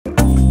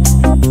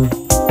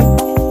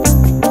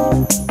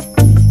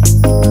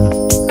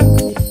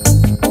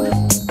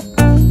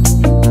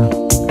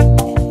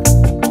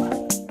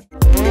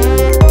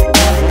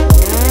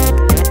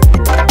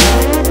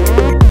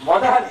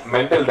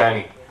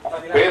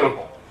பேர்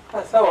இருக்கும்.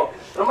 ஸோ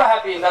ரொம்ப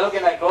ஹாப்பி இந்த அளவுக்கு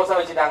என்ன க்ளோஸாக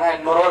வச்சுட்டாங்க.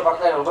 இன்னொரு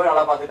படத்தை ரொம்ப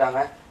நல்லா பார்த்துட்டாங்க.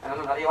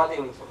 அதனால நிறைய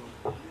வார்த்தைகள் நீங்கள்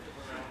சொல்லுங்கள்.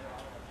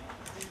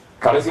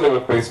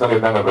 கடைசியில் பேசினாலும்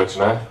என்னங்க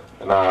பிரச்சனை,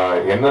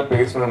 நான் என்ன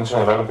பேசணும்னு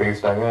நினச்சா எல்லாரும்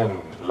பேசிட்டாங்க.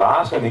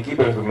 லாஸ்ட்டில் நிக்கி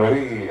பேசுறதுக்கு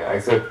முன்னாடி ஐ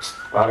செட்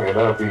பாருங்க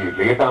எல்லாரும் அப்படி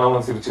லேட்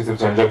ஆனாலும் சிரிச்சு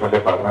சிரிச்சு என்ஜாய்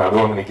பண்ணிட்டே பார்க்குறேன்.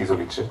 அதுவும் வந்து நிக்கி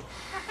சொல்லிச்சு.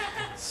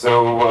 ஸோ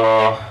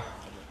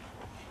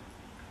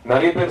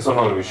நிறைய பேர்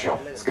சொன்ன ஒரு விஷயம்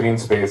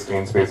ஸ்க்ரீன்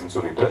ஸ்பேஸ்ன்னு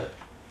சொல்லிட்டு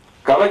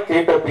கதை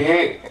கேட்டப்பயே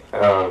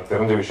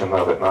தெரிஞ்ச விஷயம்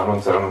தான் அது.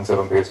 நானும்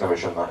சரவணன் பேசின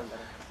விஷயம் தான்.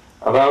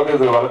 அதாவது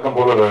இது வழக்கம்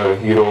போல ஒரு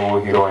ஹீரோ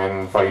ஹீரோயின்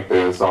ஃபைட்டு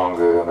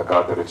சாங்கு அந்த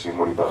காத்தடிச்சு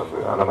முடிப்பாரு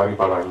அந்த மாதிரி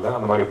படம் இல்லை.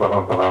 அந்த மாதிரி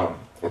படம் இப்போதான்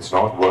இட்ஸ்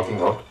நாட்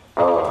ஒர்க்கிங் அவுட்.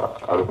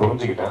 அது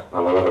புரிஞ்சுக்கிட்டேன்.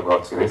 நல்ல வேலை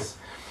காட்ஸ் கிரேஸ்.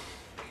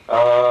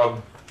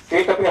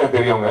 கேட்டப்பே எனக்கு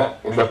தெரியுங்க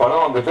இந்த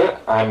படம் வந்துட்டு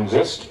I am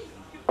just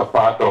a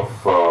part of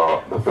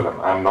the film.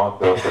 I am not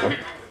the film.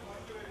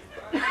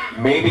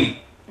 Maybe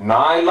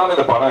நான் இல்லாம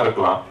இந்த படம்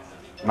இருக்கலாம்,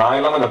 நான்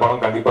இல்லாம இந்த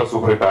படம் கண்டிப்பா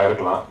சூப்பர் ஹிட்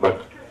ஆயிருக்கலாம். பட்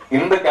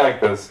இந்த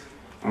கேரக்டர்ஸ்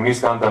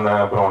முனிஷ்காந்த்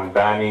அண்ணன், அப்புறம்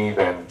Danny,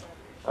 then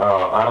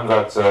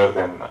Anandraj sir,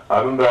 then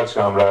Arunraj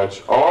Kamaraj,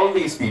 all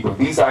these people,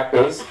 these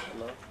actors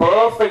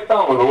பர்ஃபெக்டா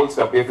அவங்க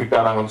ரோல்ஸ்க்கு அப்படியே ஃபிட்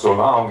ஆனாங்கன்னு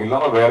சொல்லலாம். அவங்க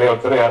இல்லாம வேற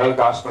ஒருத்தர் யாராவது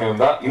காஸ்ட்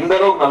பண்ணியிருந்தா இந்த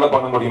அளவுக்கு நல்லா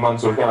பண்ண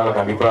முடியுமான்னு சொல்லிட்டு என்னால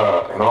கண்டிப்பா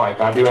I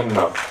can't even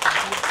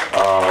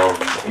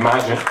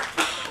imagine.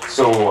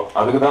 So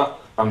அதுக்குதான்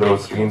அந்த ஒரு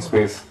ஸ்க்ரீன்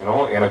ஸ்பேஸ்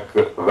எனக்கு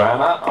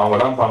வேணாம், அவங்க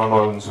தான்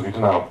பண்ணணும்னு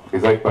சொல்லிட்டு நான்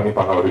டிசைட் பண்ணி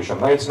பண்ண ஒரு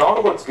விஷயம் தான். It's not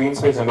about screen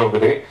space end of the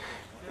டே.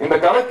 இந்த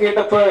கதை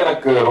கேட்டப்ப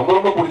எனக்கு ரொம்ப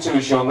ரொம்ப பிடிச்ச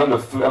விஷயம் வந்து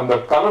அந்த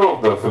கலர்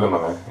ஆஃப் த ஃபிலிம்.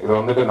 இது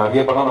வந்துட்டு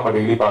நிறைய படம் நம்ம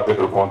டெய்லி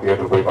பார்த்துட்டு இருப்போம்,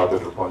 தியேட்டர் போய்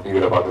பார்த்துட்டு இருப்போம்,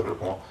 டிவியில பார்த்துட்டு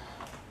இருப்போம்.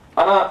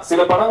 ஆனா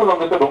சில படங்கள்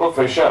வந்துட்டு ரொம்ப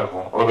ஃப்ரெஷ்ஷா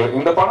இருக்கும். ஒரு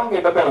இந்த படம்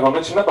கேட்டப்ப எனக்கு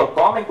வந்து சின்ன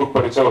காமிக் புக்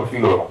படிச்சா ஒரு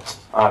ஃபீல் வரும்.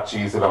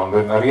 சில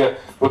வந்து நிறைய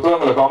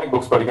புத்தகங்களை காமிக்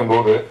புக்ஸ் படிக்கும்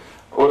போது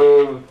ஒரு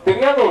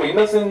தெரியாத ஒரு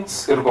இன்னசென்ஸ்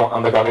இருக்கும்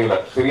அந்த கதையில.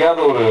 தெரியாத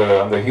ஒரு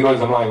அந்த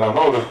ஹீரோயிசம்லாம்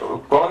இல்லாம ஒரு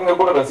குழந்தைங்க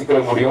கூட ரசிக்க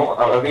முடியும்.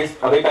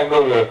 அதே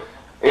டைம்ல ஒரு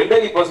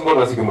எல்டர்லி பர்சன் கூட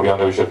ரசிக்க முடியும்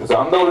அந்த விஷயத்தை.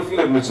 அந்த ஒரு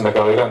ஃபீல் இருந்துச்சு இந்த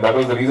கதையில. That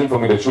was the reason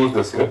for me to choose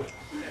the script.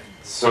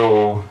 So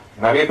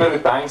நிறைய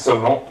பேருக்கு தேங்க்ஸ்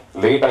சொல்லணும்.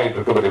 லேட் ஆயிட்டு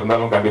இருக்கு, பட்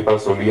இருந்தாலும் கண்டிப்பா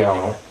சொல்லியே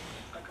ஆகணும்.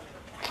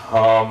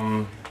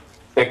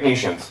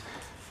 Technicians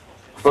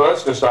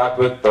first to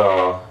start with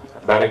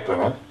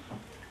டைரக்டருங்க.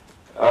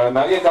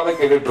 நிறைய கதை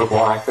கேட்டுட்டு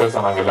இருப்போம் ஆக்டர்ஸ்.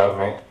 நாங்க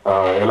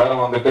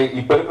எல்லாரும் வந்துட்டு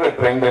இப்ப இருக்கிற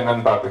ட்ரெண்ட்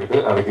என்னன்னு பார்த்துக்கிட்டு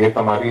அதுக்கு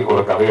ஏற்ற மாதிரி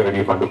ஒரு கதையை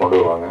ரெடி பண்ணிட்டு கொண்டு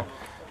வருவாங்க.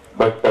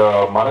 பட்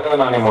மரகத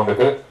நாணயம்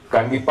வந்துட்டு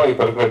கண்டிப்பா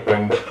இப்ப இருக்கிற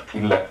ட்ரெண்ட்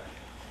இல்ல.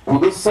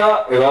 புதுசா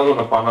ஏதாவது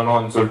ஒண்ணு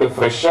பண்ணணும்னு சொல்லிட்டு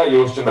ஃப்ரெஷ்ஷா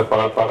யோசிச்சு இந்த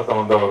படத்தை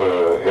வந்து அவர்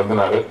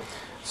எழுதினாரு.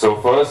 So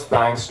first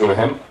thanks to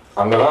him.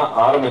 அங்கதான்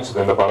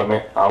ஆரம்பிச்சது இந்த படமே,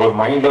 அவர்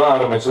மைண்ட்ல தான்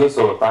ஆரம்பிச்சது.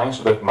 So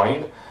thanks to that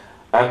mind.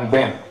 And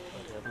then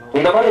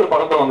இந்த மாதிரி ஒரு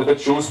படத்தை வந்துட்டு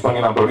சூஸ் பண்ணி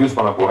நான் ப்ரொடியூஸ்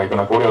பண்ண போறேன், இப்போ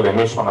நான் கூட அதில்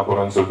இன்வெஸ்ட் பண்ண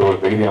போறேன்னு சொல்லிட்டு ஒரு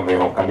தைரியம்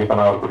வேணும். கண்டிப்பா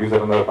நான் ஒரு ப்ரொடியூசர்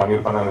இருந்தால்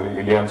பண்ணியிருப்பேன்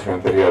இல்லையான்னு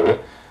எனக்கு தெரியாது.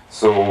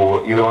 ஸோ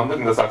இது வந்து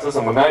இந்த சக்சஸ்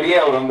முன்னாடியே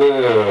அவர் வந்து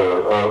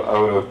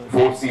அவர்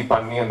ஃபோர்சி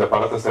பண்ணி அந்த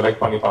படத்தை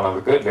செலக்ட் பண்ணி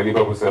பண்ணதுக்கு டெல்லி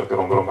பாபு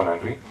சாருக்கு ரொம்ப ரொம்ப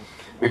நன்றி.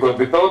 பிகாஸ்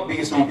வித்வுட்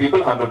தீஸ் 2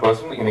 people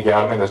 100% இன்னைக்கு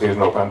யாருமே இந்த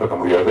ஸ்டேஜ்ல உட்காந்துருக்க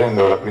முடியாது,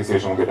 இந்த ஒரு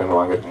அப்ரிசியேஷன் கிட்ட இருந்து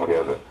வாங்கிருக்க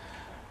முடியாது.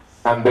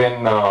 அண்ட்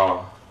தென்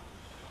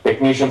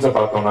டெக்னீஷியன்ஸை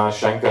பார்த்தோம்னா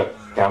சங்கர்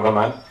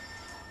கேமராமேன்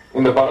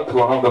இந்த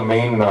படத்துக்கு one of the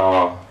main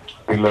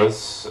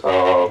pillars.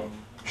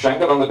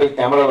 Shankar வந்துட்டு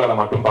கேமரா வேலை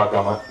மட்டும்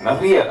பார்க்காம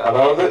நிறைய,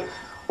 அதாவது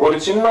ஒரு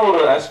சின்ன ஒரு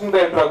அசிஸ்டன்ட்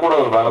டைரக்டரா கூட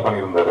அவர் வேலை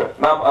பண்ணியிருந்தாரு.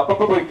 நான்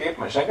அப்பப்போ போய்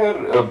கேட்பேன், சங்கர்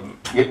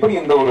எப்படி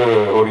இந்த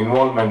ஒரு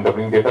இன்வால்வ்மெண்ட்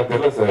அப்படின்னு கேட்டா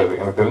தெரியல சார்,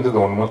 எனக்கு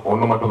தெரிஞ்சது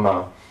ஒண்ணு மட்டும்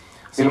தான்,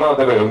 சினிமாவை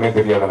தவிர எதுவுமே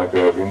தெரியாது எனக்கு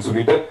அப்படின்னு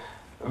சொல்லிட்டு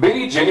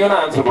வெரி ஜென்யூனா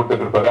ஆன்சர்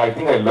கொடுத்துட்டு இருப்பாரு. I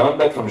think I learn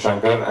that from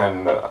Shankar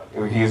and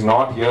he is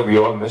not here. We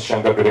all miss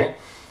Shankar today.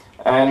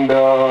 And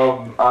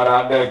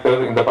art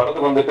director இந்த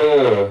படத்துக்கு வந்துட்டு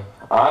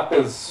ஆர்ட்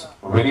இஸ்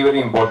வெரி வெரி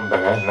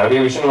இம்பார்ட்டன்ட்ங்க. நிறைய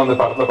விஷயங்கள் வந்து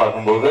படத்துல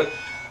பார்க்கும்போது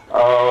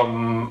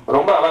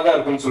ரொம்ப அழகா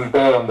இருக்குன்னு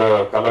சொல்லிட்டு அந்த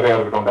கலரையா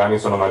இருக்கட்டும், டேனி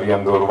சொன்ன மாதிரி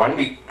அந்த ஒரு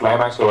வண்டி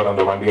கிளைமேக்ஸ்ல வர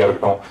அந்த வண்டியா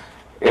இருக்கட்டும்,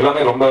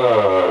 எல்லாமே ரொம்ப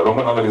ரொம்ப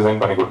நல்லா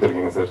டிசைன் பண்ணி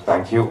கொடுத்துருக்கீங்க sir.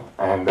 Thank you.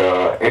 And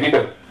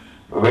editor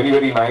very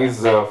very nice.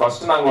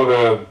 First நாங்க ஒரு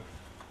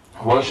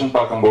வெர்ஷன்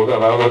பார்க்கும்போது,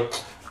 அதாவது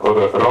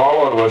ஒரு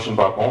ராவா ஒரு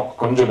வெர்ஷன் பார்ப்போம்,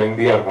 கொஞ்சம்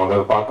லெங்தியா இருக்கும். அதை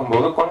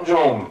பார்க்கும்போது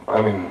கொஞ்சம் ஐ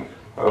மீன்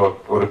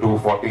ஒரு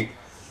 240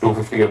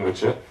 250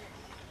 இருந்துச்சு.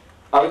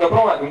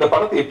 அதுக்கப்புறம் இந்த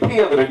படத்தை எப்படி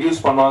அதை ரெடியூஸ்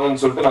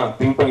பண்ணுவாங்கன்னு சொல்லிட்டு நான்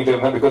திங்க் பண்ணிட்டே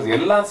இருந்தேன். பிகாஸ்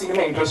எல்லா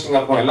சீனுமே இன்ட்ரெஸ்டிங்கா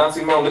இருக்கும், எல்லா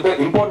சீனுமே வந்துட்டு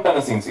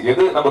இம்பார்ட்டன்டான சீன்ஸ்.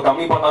 எது நம்ம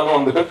கம்மி பண்ணாலும்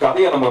வந்துட்டு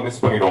கதையை நம்ம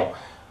மிஸ் பண்ணிடுவோம்.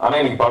 ஆனா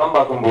இன்னைக்கு படம்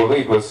பார்க்கும்போது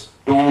இட் வாஸ்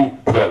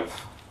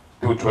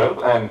 212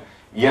 அண்ட்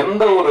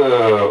எந்த ஒரு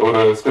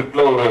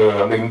ஸ்கிரிப்ட்ல ஒரு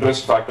அந்த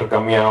இன்ட்ரெஸ்ட் ஃபேக்டர்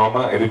கம்மியாகாம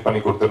எடிட் பண்ணி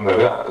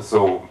கொடுத்திருந்தாரு. So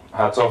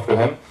hats off to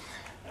him.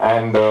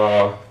 And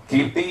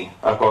Keerthi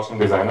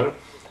costume designer,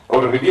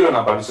 ஒரு ரிவ்யூல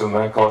நான்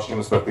படிச்சிருந்தேன்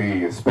காஸ்டியூம்ஸ் பத்தி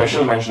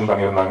ஸ்பெஷல் மென்ஷன்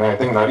பண்ணியிருந்தாங்க. ஐ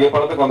திங்க் நிறைய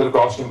படத்துக்கு வந்துட்டு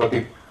காஸ்டியூம்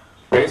பத்தி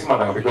பேச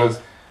மாட்டாங்க because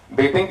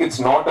they think it's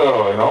not a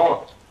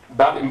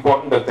that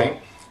important a thing.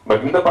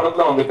 But இந்த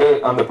படத்துல வந்துட்டு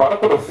அந்த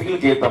படத்தோட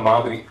ஃபீலுக்கு ஏத்த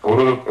மாதிரி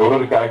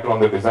ஒரு கேரக்டர்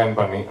வந்து டிசைன்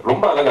பண்ணி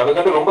ரொம்ப அழகா,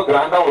 அதுக்காண்டி ரொம்ப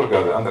கிராண்டாவும்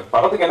இருக்காது. அந்த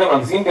படத்துக்கு என்ன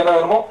அந்த சீனுக்கு என்ன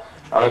வேணுமோ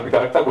அதுக்கு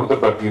கரெக்டா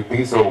கொடுத்துருப்பாரு கீர்த்தி.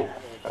 So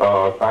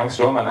thanks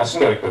to and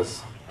assistant directors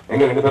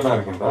எங்க 2 பேர் தான்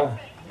இருக்கீங்களா?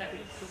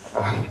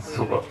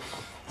 சூப்பர்.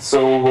 ஸோ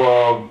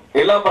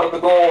எல்லா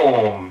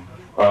படத்துக்கும்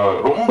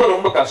ரொம்ப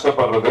ரொம்ப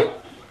கஷ்டப்படுறது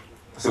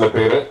சில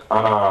பேரு,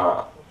 ஆனா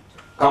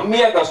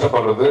கம்மியா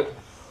கஷ்டப்படுறது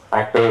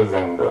ஆக்டர்ஸ்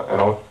அண்ட்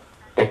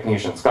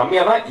டெக்னீஷியன்ஸ்.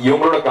 கம்மியானா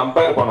இவங்களோட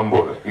கம்பேர்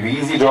பண்ணும்போது இது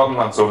ஈஸி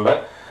ஜாப் நான் சொல்ல.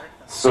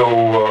 So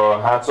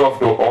hats off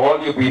to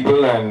all you people.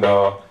 And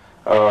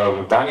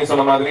Danny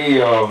சொன்ன மாதிரி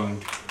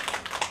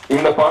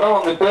இந்த படம்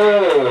வந்துட்டு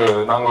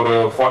நாங்க ஒரு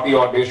 40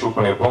 odd days ஷூட்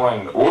பண்ணிருப்போம்.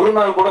 அண்ட் ஒரு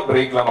நாள் கூட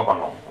பிரேக் இல்லாம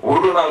பண்ணோம்.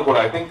 ஒரு நாள் கூட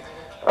ஐ திங்க்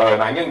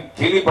நான் எங்கேயும்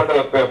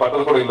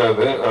கேள்விப்பட்டது கூட இல்ல.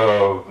 அது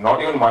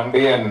நாட் ஈவன்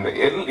மண்டே. அண்ட்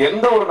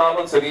எந்த ஒரு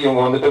நாளும் சரி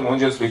இவங்க வந்துட்டு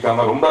மூஞ்சி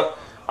வச்சுக்காம ரொம்ப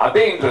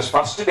அதே இன்ட்ரெஸ்ட்.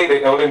 ஃபர்ஸ்ட் டே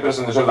எவ்வளவு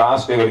இன்ட்ரெஸ்ட் இருந்துச்சோ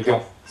லாஸ்ட் டே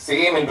வரைக்கும்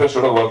சேம்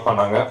இன்ட்ரெஸ்டோட ஒர்க்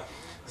பண்ணாங்க.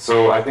 So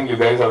I think you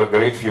guys have a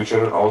great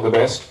future. All the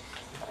best.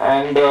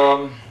 And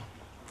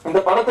இந்த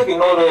படத்துக்கு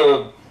இன்னொரு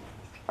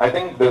I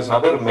think there's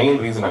another main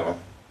reason அங்க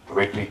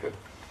வெற்றிக்கு.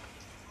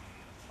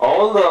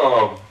 All the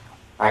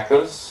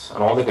actors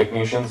and all the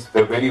technicians,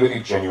 they're very, very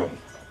genuine.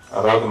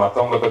 அதாவது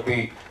மற்றவங்களை பத்தி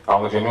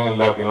அவங்க ஜென்யூன்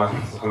இல்லை அப்படின்லாம்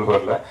சொல்ல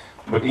வரல.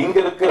 பட் இங்க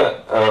இருக்கிற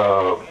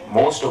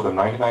most of the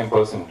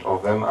 99% of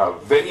them are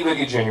very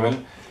very genuine.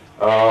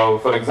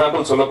 For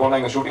example சொல்ல போனா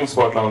எங்க ஷூட்டிங்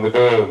ஸ்பாட்ல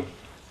வந்துட்டு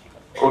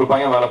ஒரு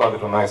பையன் வேலை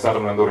பார்த்துட்டு இருந்தான்.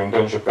 எஸ்ஆர்எம் வந்து ஒரு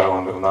இன்டர்ன்ஷிப்காக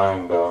வந்திருந்தான்.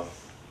 அண்ட்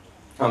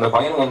அந்த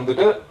பையன்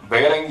வந்துட்டு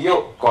வேற எங்கேயோ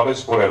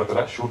காலேஜ் போற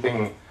இடத்துல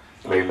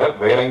ஷூட்டிங்ல இல்ல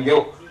வேற எங்கேயோ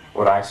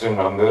ஒரு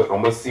ஆக்சிடென்ட் நடந்து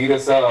ரொம்ப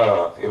சீரியஸா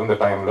இருந்த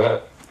டைம்ல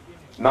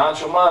நான்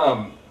சும்மா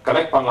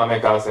கலெக்ட் பண்ணலாமே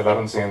காசு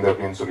எல்லாரும் சேர்ந்து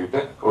அப்படின்னு சொல்லிட்டு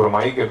ஒரு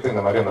மைக் எடுத்து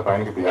இந்த மாதிரி அந்த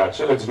பையனுக்கு இப்படி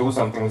ஆச்சு, லெட்ஸ் டூ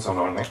சம்திங்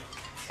சொன்ன உடனே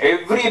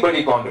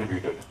everybody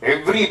contributed.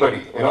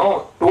 Everybody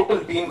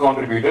total team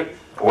contributed.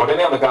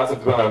 உடனே அந்த காசு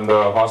எடுத்து அந்த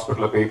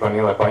ஹாஸ்பிட்டல்ல பே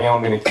பண்ணி அந்த பையன்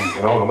வந்து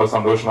இன்னைக்கு ரொம்ப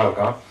சந்தோஷமா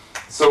இருக்கான்.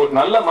 ஸோ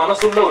நல்ல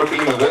மனசுள்ள ஒரு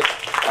டீம் இது.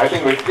 ஐ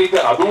திங்க் வெற்றிக்கு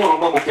அதுவும்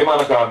ரொம்ப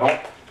முக்கியமான காரணம்.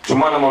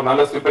 சும்மா நம்ம ஒரு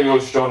நல்ல ஸ்கிரிப்டை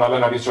யோசிச்சோம், நல்லா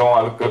நடிச்சோம்,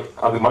 அதுக்கு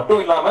அது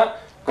மட்டும் இல்லாம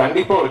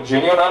கண்டிப்பா ஒரு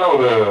ஜென்யூனான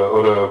ஒரு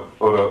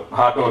ஒரு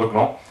ஹார்ட்டும்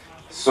இருக்கணும்.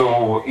 ஸோ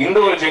இந்த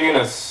ஒரு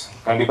ஜென்யூனஸ்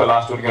கண்டிப்பா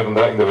லாஸ்ட் வரைக்கும்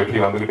இருந்தா இந்த வெற்றி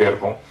வந்துகிட்டே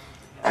இருக்கும்.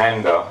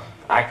 And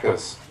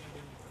actors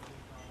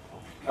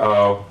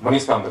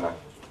Manishkanth,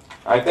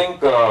 I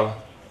think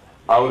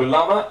அவர்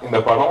இல்லாம இந்த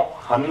படம்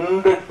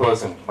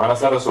 100%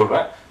 மனசார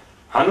சொல்றேன்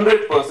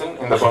 100%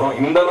 இந்த படம்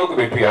இந்த அளவுக்கு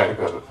வெற்றியா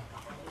இருக்காது.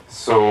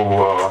 So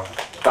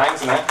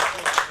thanks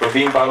for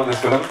being part of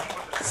this film.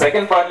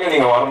 Second பார்ட்லயும்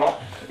நீங்க வரணும்,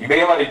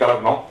 இதே மாதிரி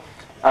கலக்கணும்.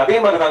 அதே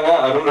மாதிரி தாங்க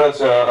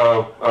அருண்ராஜ்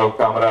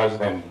காமராஜ்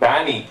அண்ட்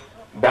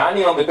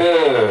டேனி வந்துட்டு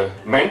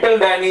மென்டல்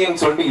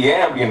டேனின்னு சொல்லிட்டு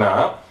ஏன் அப்படின்னா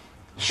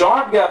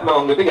ஷார்ட் கேப்ல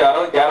வந்துட்டு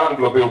யாராவது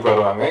கேரவான்குள்ள போய்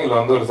உட்காருவாங்க, இல்ல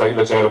வந்து ஒரு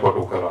சைட்ல சேர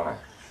போட்டு உட்காருவாங்க.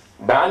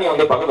 டேனி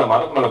வந்து பக்கத்துல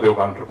மரத்து மேல போய்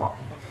உட்காந்துருப்பான்.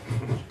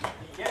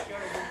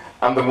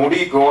 அந்த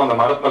முடிக்கும் அந்த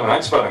மரத்துல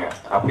நினைச்சு பாருங்க,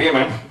 அப்படியே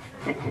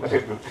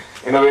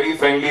in a very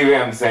friendly way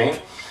I'm saying.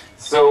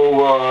 So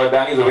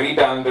Danny is a very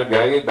talented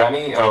guy.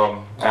 Danny,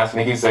 as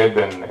Nikki said,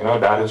 and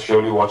Dad is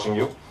surely watching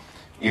you.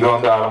 இது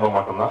வந்து ஆரம்பம்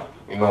மட்டும்தான்.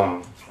 இன்னும்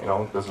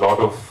there's a lot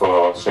of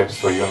steps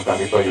for you and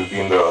kandipa you'll be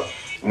in the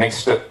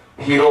next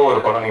hero or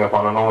படம் நீங்க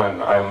பண்ணணும். And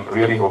I'm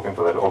really hoping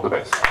for that. All the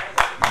best.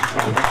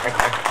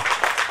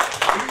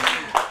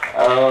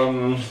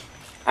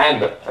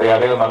 And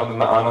யாரையாவது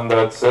மறந்து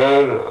ஆனந்தராஜ்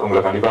சார்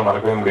உங்களை கண்டிப்பா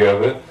மறக்கவே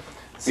முடியாது.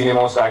 Senior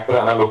most actor.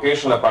 ஆனா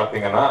லொகேஷன்ல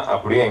பாத்தீங்கன்னா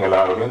அப்படியே எங்க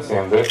எல்லாரோடையும்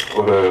சேர்ந்து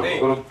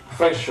ஒரு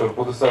ஃப்ரெஷ் ஒரு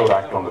புதுசா ஒரு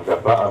ஆக்டர்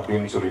வந்திருக்காப்பா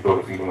அப்படின்னு சொல்லிட்டு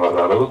ஒரு ஃபீலிங் வர்ற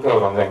அளவுக்கு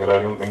அவர் வந்து எங்க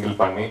எல்லாரையும் மிங்கிள்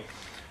பண்ணி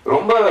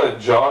ரொம்ப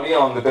ஜாலியா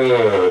வந்துட்டு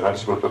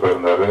நடிச்சு கொடுத்து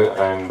போயிருந்தாரு.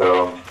 அண்ட்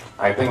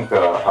ஐ திங்க்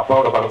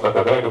அப்பாவோட படத்துல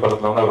கதாயுடு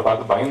படத்துல வந்து அவரை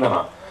பார்த்து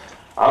பயந்தனா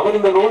அவர்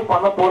இந்த ரோல்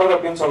பண்ண போறாரு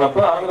அப்படின்னு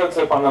சொன்னப்ப ஆனந்தராஜ்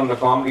சார் பண்ண அந்த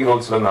காமெடி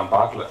ரோல்ஸ்ல நான்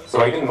பார்க்கல. So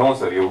I didn't no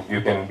sir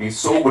you can be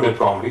so good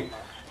at comedy.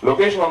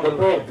 Location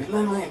வந்தப்ப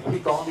வில்லன் எப்படி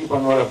காமெடி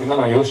பண்ணுவார்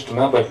அப்படின்னு நான் யோசிச்சுட்டு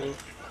இருந்தேன். பட்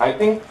ஐ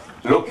திங்க்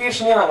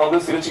லொகேஷனே நாங்க வந்து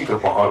சிரிச்சுட்டு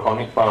இருப்போம் அவர்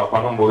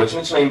பண்ணும்போது.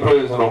 சின்ன சின்ன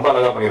இம்ப்ரோவைசேஷன் ரொம்ப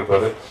அழகா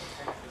பண்ணியிருப்பாரு.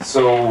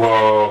 ஸோ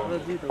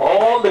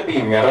ஆல் த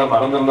டீம் யாராவது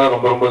மறந்துருந்தா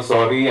ரொம்ப ரொம்ப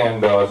சாரி.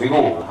 And திகு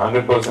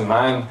 100%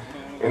 man.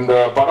 இந்த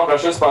படம்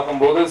ரஷஸ்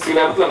பார்க்கும்போது சில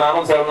இடத்துல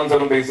நானும்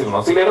சேரனும்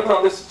பேசியிருந்தோம். சில இடத்துல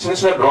வந்து சின்ன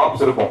சின்ன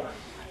டிராப்ஸ் இருக்கும்.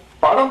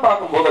 படம்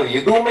பார்க்கும்போது அது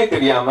எதுவுமே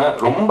தெரியாம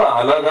ரொம்ப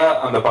அழகா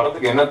அந்த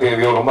படத்துக்கு என்ன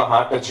தேவையோ ரொம்ப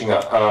heart டச்சிங்கா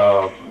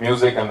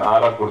music and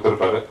RR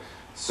கொடுத்திருப்பாரு.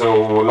 So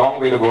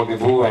long way to go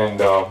Dipu.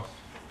 And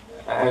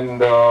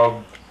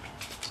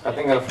I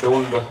think I've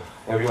told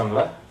everyone,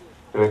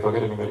 did I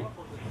forget anybody?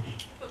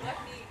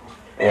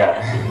 Yeah.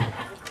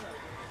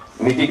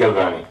 Nikki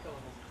Galvani.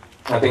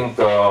 I think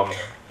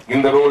in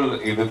the role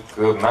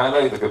இதுக்கு மேல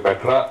இதுக்கு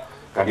பெட்டரா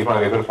கண்டிப்பா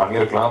நிறைய பேர்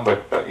பண்ணிருக்கலாம்.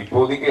 பட்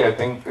இப்போதைக்கு I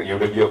think you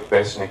did your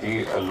best, Nikki.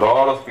 A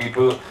lot of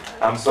people,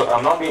 I'm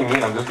not being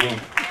mean, I'm just being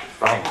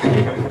frank.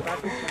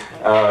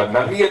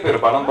 நிறைய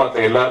பேர் படம்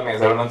பார்த்த எல்லாருமே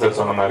சரவணன் சார்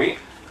சொன்ன மாதிரி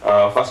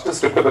ஃபர்ஸ்ட்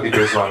ஸ்கிரிப்ட பத்தி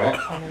பேசுவாங்க,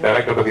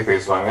 டைரக்டர் பத்தி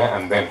பேசுவாங்க.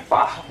 அண்ட் தென்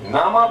பா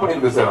நாமா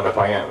பண்ணிருக்கு சார் அந்த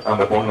பையன்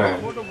அந்த பொண்ணு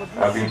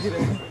அப்படின்னு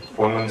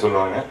பொண்ணுன்னு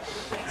சொல்லுவாங்க.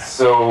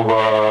 So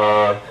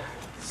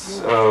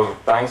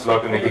thanks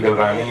lot to Nikki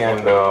Galrani.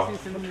 And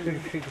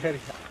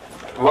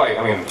why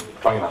ஐ மீன்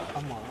பையனா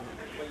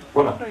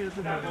பொண்ணா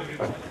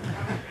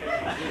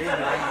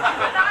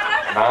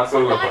நான்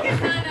சொல்லப்பா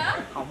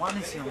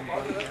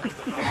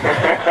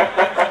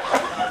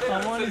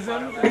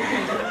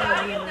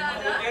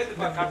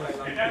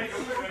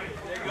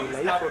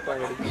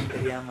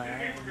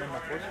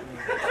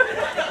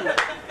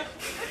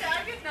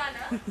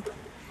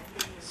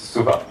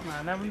Suha.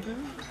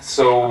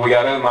 So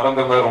யாராவது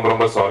மறந்துருந்தா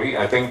ரொம்ப சாரி.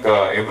 I think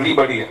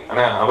everybody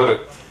ஆனா அவர்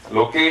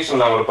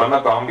லொகேஷன்ல அவர் பண்ண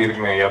காமெடி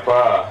இருக்குமே எப்பா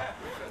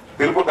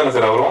திருப்பூர் தானே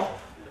சார் அவரும்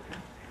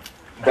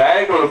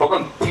டைரக்டர் ஒரு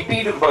பக்கம்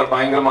திட்டிட்டு இருப்பாரு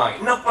பயங்கரமா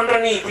என்ன பண்ற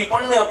நீ இப்படி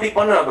பண்ணு அப்படி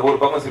பண்ணு அந்த ஒரு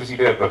பக்கம்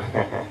சிரிச்சுட்டே இருப்பாரு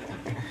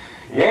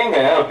ஏங்க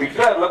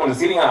திட்டுறாருல கொஞ்சம்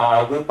சிரிங்க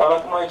அது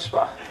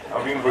பழக்கமாயிடுச்சுப்பா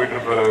அப்படின்னு போயிட்டு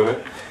இருப்பாரு அவரு.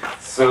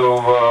 So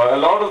a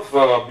lot of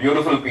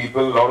beautiful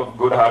people, a lot of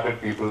good hearted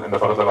people இந்த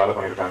படத்துல வேலை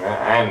பண்ணிருக்காங்க.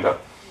 And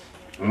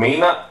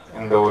மெயினா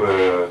இந்த ஒரு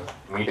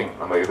மீட்டிங்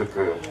நம்ம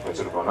எதுக்கு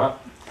வச்சிருக்கோம்னா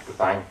to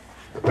thank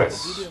the press.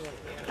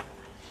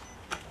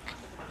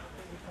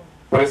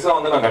 Press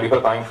வந்து நான் கண்டிப்பா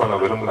தேங்க் பண்ண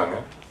விரும்புறாங்க.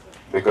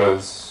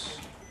 Because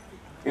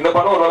இந்த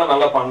படம் ஒருவேளை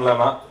நல்லா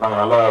பண்ணலன்னா நாங்க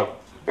நல்லா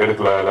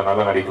எடுக்கல இல்ல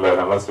நல்லா நடிக்கல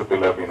நல்லா ஸ்கிரிப்ட்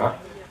இல்லை அப்படின்னா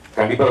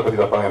கண்டிப்பா அதை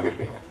பத்தி தப்பாக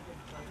எழுதிருப்பீங்க.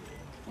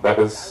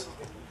 That is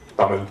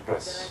Tamil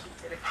press.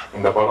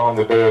 இந்த படம்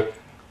வந்துட்டு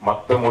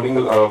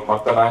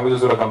மற்ற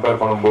லாங்குவேஜஸோட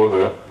கம்பேர் பண்ணும்போது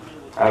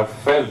I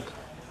felt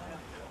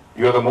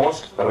you are the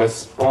most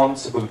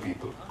responsible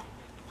people.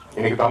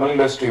 இன்னைக்கு தமிழ்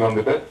இண்டஸ்ட்ரி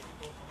வந்துட்டு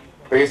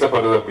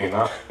பேசப்படுது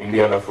அப்படின்னா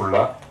இந்தியாவில்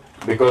ஃபுல்லா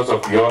பிகாஸ்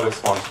ஆஃப் யுவர்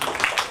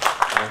ரெஸ்பான்சிபிலிட்டி.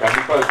 நான்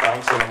கண்டிப்பா அது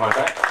தேங்க்ஸ் சொல்ல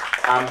மாட்டேன்.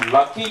 I am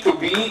lucky to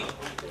be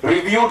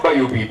reviewed by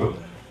you people.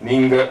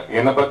 நீங்க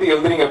என்னை பத்தி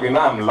எழுதுறீங்க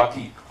அப்படின்னா ஐ எம்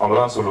லக்கி,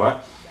 அவ்வளவுதான் சொல்லுவேன்.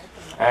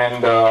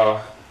 அண்ட்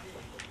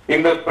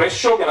இந்த ப்ரெஸ்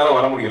ஷோக்கு என்னால்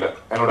வர முடியல.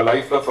 என்னோட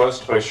லைஃப்ல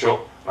ஃபர்ஸ்ட் ப்ரெஸ் ஷோ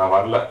நான்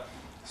வரல,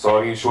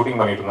 சாரி. ஷூட்டிங்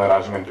பண்ணிட்டு இருந்தேன்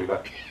ராஜமன்றியில.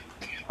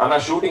 ஆனா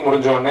ஷூட்டிங்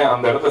முடிஞ்ச உடனே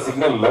அந்த இடத்துல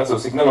சிக்னல் இல்லை. ஸோ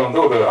சிக்னல் வந்து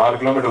ஒரு 6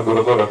 கிலோமீட்டர்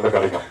தூரத்துல ஒரு இடத்துல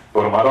கிடைக்கும்.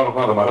 ஒரு மரம்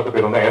இருக்கும், அந்த மரத்து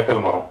பேர் வந்து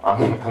ஏர்டெல் மரம்.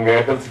 அங்க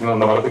ஏர்டெல் சிக்னல்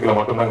அந்த மரத்துக்குள்ள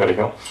மட்டும்தான்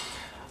கிடைக்கும்.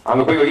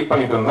 அங்க போய் வெயிட்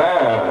பண்ணிட்டு இருந்தேன்.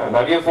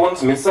 நிறைய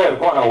போன்ஸ் மிஸ்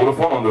ஆயிருக்கும். ஆனா ஒரு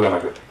போன் வந்தது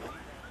எனக்கு.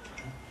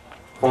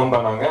 போன்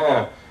பண்ணாங்க,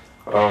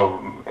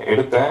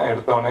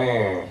 எடுத்தவொடனே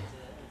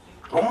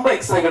ரொம்ப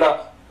எக்ஸைட்டடா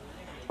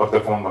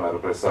ஒருத்தர் போன் பண்ணாரு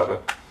பிரஸ்ஸாரு.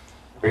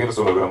 பேர்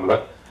சொல்ல விரும்பல.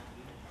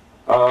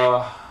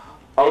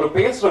 அவர்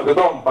பேசுற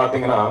விதம்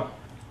பாத்தீங்கன்னா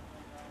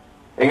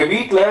எங்க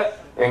வீட்டுல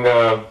எங்க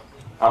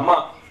அம்மா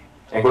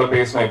என் கூட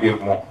பேசினா எப்படி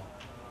இருக்குமோ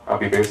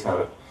அப்படி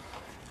பேசினாரு.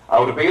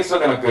 அவர்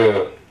பேசுறது எனக்கு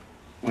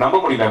நம்ப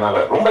முடியல என்னால.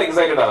 ரொம்ப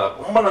எக்ஸைட்டடா,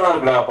 ரொம்ப நல்லா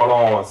இருக்குடா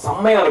படம்,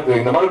 செம்மையா இருக்கு,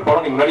 இந்த மாதிரி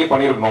படம் நீ முன்னாடியே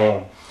பண்ணிருக்கணும்,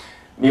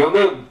 நீ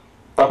வந்து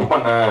தப்பு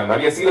பண்ண,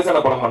 நிறைய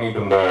சீரியஸான படம் பண்ணிட்டு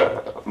இருந்த,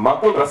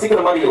 மக்கள்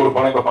ரசிக்கிற மாதிரி ஒரு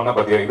படம் இப்ப பண்ண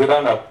பாத்தியா,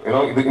 இதுதான்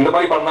இது இந்த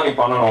மாதிரி படம் தான் நீ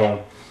பண்ணணும்,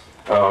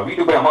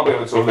 வீட்டுக்கு போய் அம்மா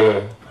பேருக்கு சொல்லு,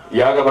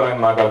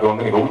 யாகபராயன் நாகாக்கு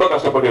வந்து நீ ரொம்ப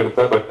கஷ்டப்பட்டு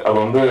எடுத்த, பட் அது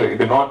வந்து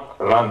இட் நாட்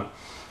ரன்.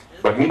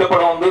 பட் இந்த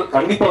படம் வந்து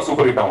கண்டிப்பா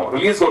சூப்பர் ஹிட் ஆகும்.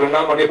 ரிலீஸ் ஒரு 2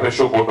 நாள் முன்னாடியே ப்ரெஷ்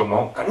ஷோ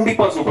போட்டிருந்தோம்,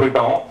 கண்டிப்பா சூப்பர் ஹிட்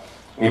ஆகும்,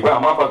 நீ போய்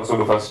அம்மா அப்பாவுக்கு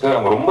சொல்லு ஃபர்ஸ்ட்,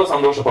 அவங்க ரொம்ப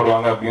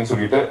சந்தோஷப்படுவாங்க அப்படின்னு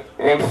சொல்லிட்டு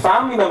என்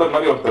ஃபேமிலி மெம்பர்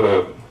மாதிரி ஒருத்தர்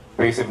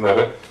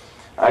பேசியிருந்தாரு.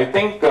 I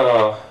think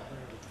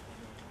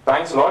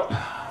thanks lot.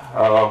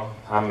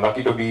 I'm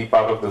lucky to be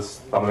part of this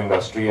Tamil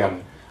industry and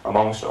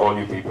amongst all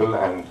you people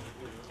and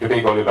to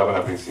take all your love and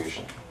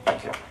appreciation.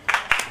 Thank you.